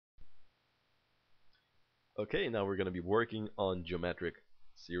Okay, now we're going to be working on geometric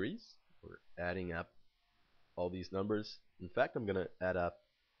series. We're adding up all these numbers. In fact, I'm going to add up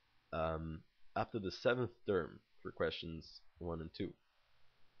after the seventh term for questions 1 and 2.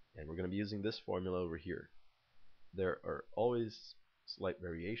 And we're going to be using this formula over here. There are always slight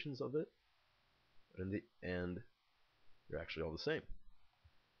variations of it, but in the end, they're actually all the same.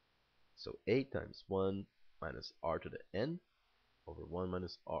 So a times 1 minus r to the n over 1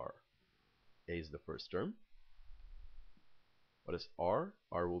 minus r. A is the first term. What is r?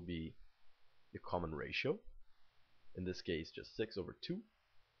 R will be the common ratio. In this case, just 6 over 2,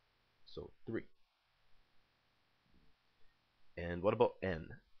 so 3. And what about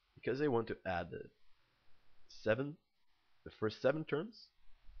n? Because I want to add the first 7 terms,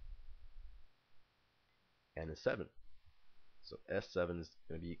 n is 7. So S7 is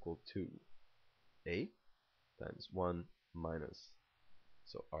going to be equal to a times 1 minus,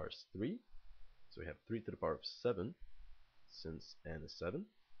 so r is 3. So we have 3 to the power of 7, since n is 7,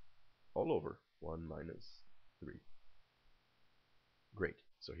 all over 1 minus 3. Great.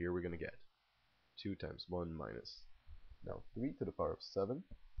 So here we're going to get 2 times 1 minus, now 3 to the power of 7.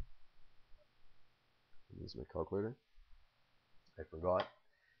 Use my calculator. I forgot,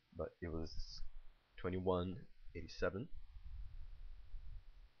 but it was 2187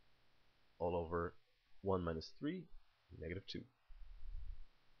 all over 1 minus 3, negative 2.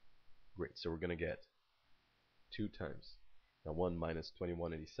 Great, so we're going to get 2 times. Now 1 minus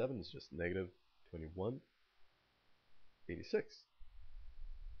 2187 is just negative 2186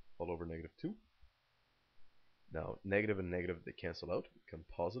 all over negative 2. Now negative and negative, they cancel out, become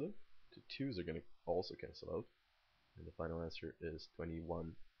positive. The 2's are going to also cancel out. And the final answer is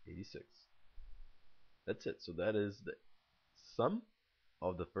 2186. That's it. So that is the sum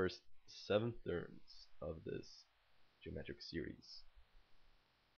of the first 7 terms of this geometric series.